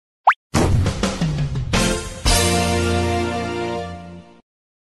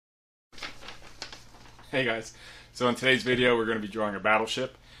Hey guys, so in today's video we're going to be drawing a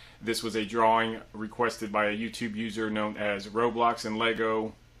battleship. This was a drawing requested by a YouTube user known as Roblox and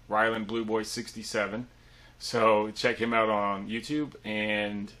Lego Rylan blueboy 67. So check him out on YouTube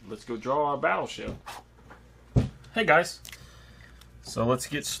and let's go draw our battleship. Hey guys, so let's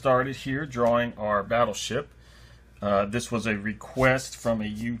get started here drawing our battleship. This was a request from a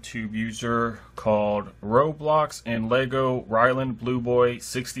YouTube user called Roblox and Lego Rylan blueboy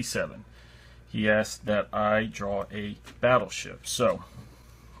 67. He asked that I draw a battleship. So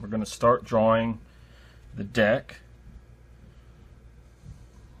we're going to start drawing the deck.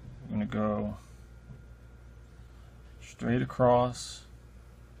 We're going to go straight across,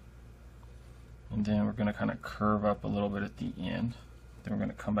 and then we're going to kind of curve up a little bit at the end. Then we're going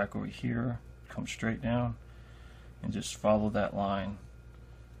to come back over here, come straight down, and just follow that line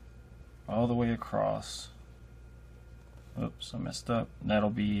all the way across. Oops, I messed up. That'll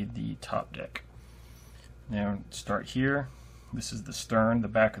be the top deck. Now start here. This is the stern, the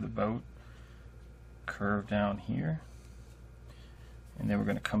back of the boat. Curve down here. And then we're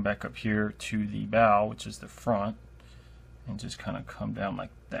going to come back up here to the bow, which is the front, and just kind of come down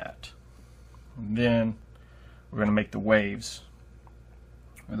like that. And then we're going to make the waves,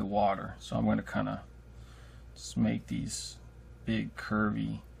 or the water. So I'm going to kind of just make these big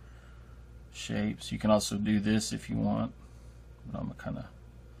curvy shapes. You can also do this if you want, but I'm going to kind of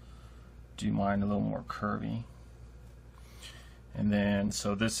do mine a little more curvy. And then,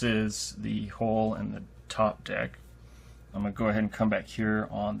 so this is the hull and the top deck. I'm going to go ahead and come back here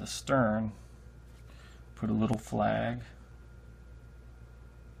on the stern, put a little flag,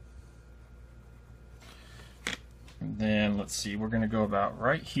 and then let's see, we're going to go about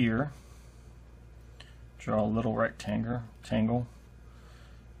right here, draw a little rectangle,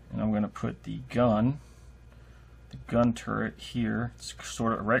 and I'm going to put the gun turret here. It's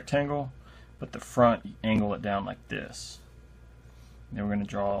sort of a rectangle, but the front, you angle it down like this. Then we're going to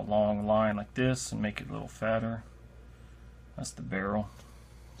draw a long line like this and make it a little fatter. That's the barrel.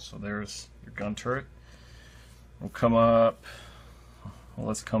 So there's your gun turret. We'll come up, well,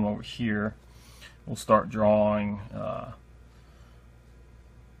 let's come over here. We'll start drawing the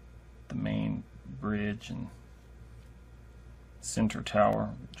main bridge and center tower.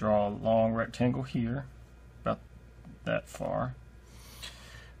 Draw a long rectangle here, about that far.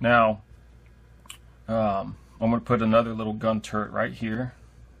 Now, I'm going to put another little gun turret right here.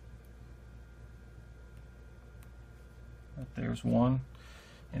 Right there's one.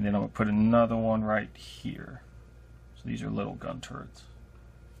 And then I'm going to put another one right here. So these are little gun turrets.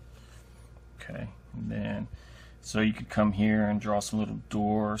 Okay, and then so you could come here and draw some little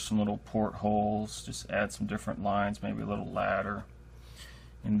doors, some little portholes, just add some different lines, maybe a little ladder.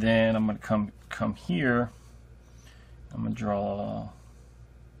 And then I'm going to come here. I'm going to draw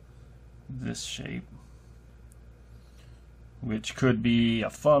this shape, which could be a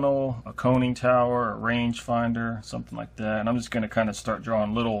funnel, a coning tower, a rangefinder, something like that. And I'm just going to kind of start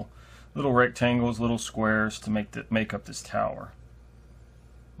drawing little rectangles, little squares to make up this tower.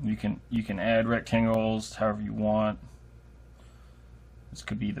 You can add rectangles however you want. This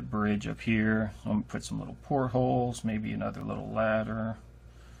could be the bridge up here. I'm going to put some little portholes, maybe another little ladder,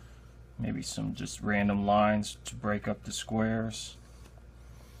 maybe some just random lines to break up the squares.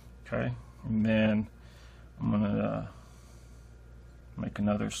 Okay, and then I'm going to make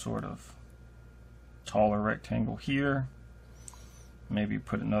another sort of taller rectangle here. Maybe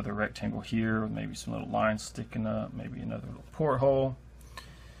put another rectangle here with maybe some little lines sticking up, maybe another little porthole.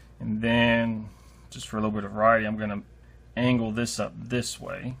 And then, just for a little bit of variety, I'm going to angle this up this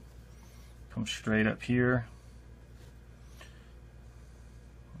way. Come straight up here.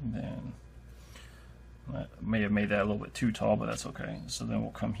 And then, I may have made that a little bit too tall, but that's okay. So then we'll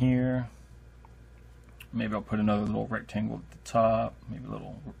come here. Maybe I'll put another little rectangle at the top, maybe a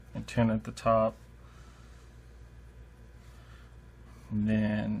little antenna at the top. And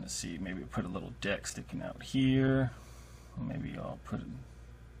then, let's see, maybe put a little deck sticking out here. Maybe I'll put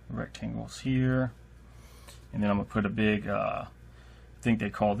rectangles here. And then I'm going to put a big, I think they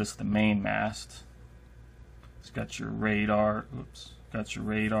call this the main mast. It's got your radar, got your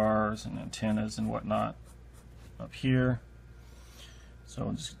radars and antennas and whatnot up here. So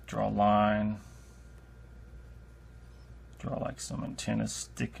I'll just draw a line. Draw like some antennas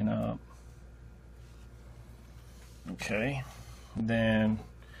sticking up. Okay, then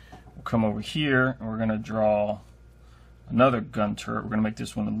we'll come over here and we're going to draw another gun turret. We're going to make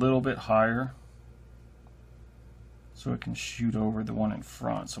this one a little bit higher so it can shoot over the one in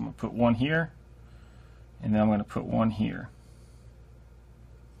front. So I'm going to put one here, and then I'm going to put one here.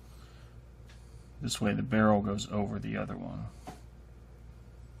 This way the barrel goes over the other one.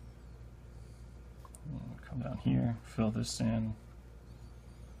 down here, fill this in.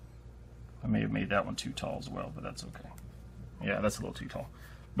 I may have made that one too tall as well, but that's okay. Yeah, that's a little too tall.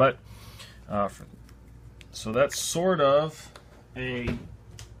 But so that's sort of a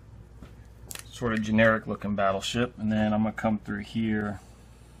generic looking battleship, and then I'm gonna come through here.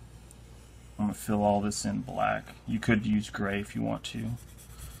 I'm gonna fill all this in black. You could use gray if you want to,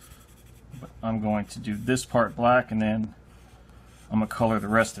 but I'm going to do this part black, and then I'm gonna color the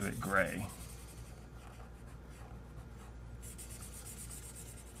rest of it gray.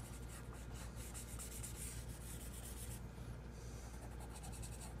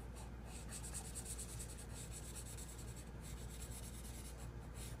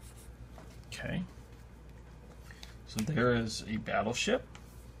 Okay, so there is a battleship.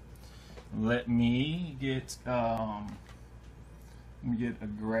 Let me get a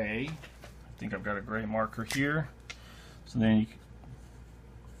gray. I think I've got a gray marker here. So then you can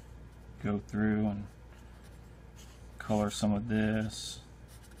go through and color some of this.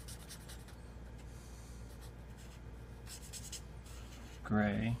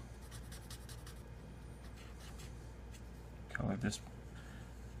 Gray. Color this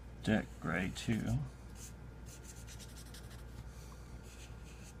deck gray too.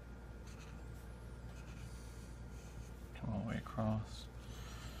 Come all the way across.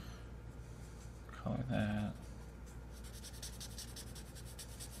 Color that.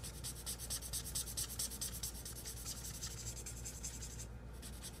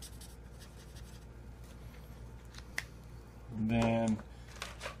 And then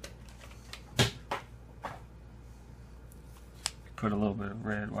put a little bit of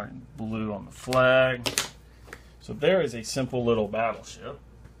red, white, and blue on the flag. So there is a simple little battleship.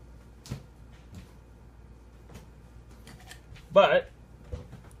 But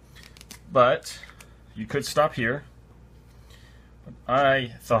you could stop here. But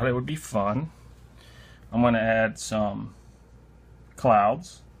I thought it would be fun. I'm going to add some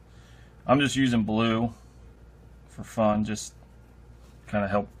clouds. I'm just using blue for fun, just kind of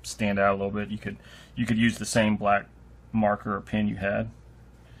help stand out a little bit. You could use the same black marker or pen you had.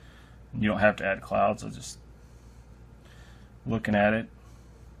 You don't have to add clouds. I was just looking at it,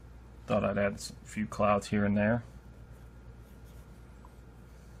 thought I'd add a few clouds here and there.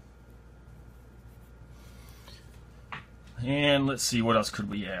 And let's see, what else could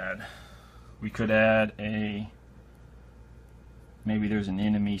we add? We could add maybe there's an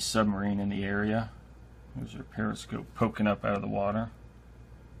enemy submarine in the area. There's a periscope poking up out of the water.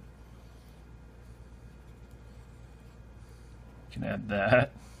 Can add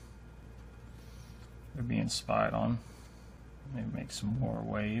that. They're being spied on. Maybe make some more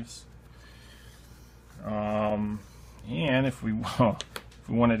waves. And if we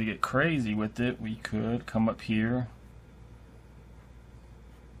wanted to get crazy with it, we could come up here,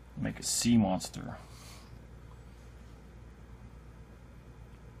 make a sea monster.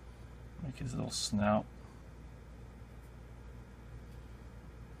 Make his little snout.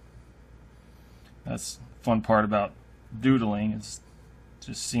 That's the fun part about doodling, is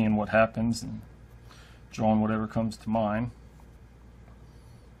just seeing what happens and drawing whatever comes to mind.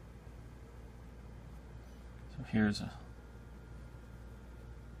 So here's a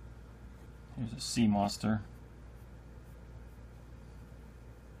sea monster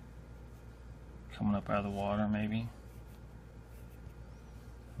coming up out of the water. Maybe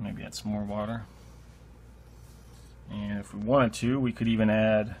add some more water, and if we wanted to, we could even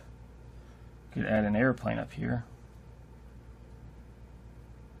add an airplane up here.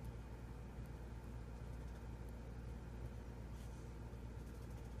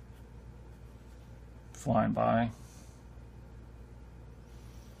 Flying by.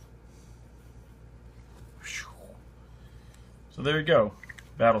 So there you go.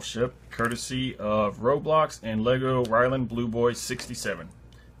 Battleship, courtesy of Roblox and Lego Rylan blueboy 67.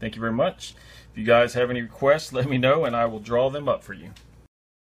 Thank you very much. If you guys have any requests, let me know and I will draw them up for you.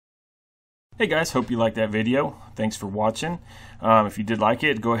 Hey guys, hope you liked that video. Thanks for watching. If you did like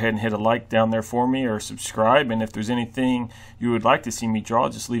it, go ahead and hit a like down there for me, or subscribe. And if there's anything you would like to see me draw,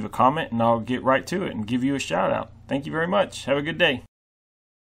 just leave a comment and I'll get right to it and give you a shout out. Thank you very much. Have a good day.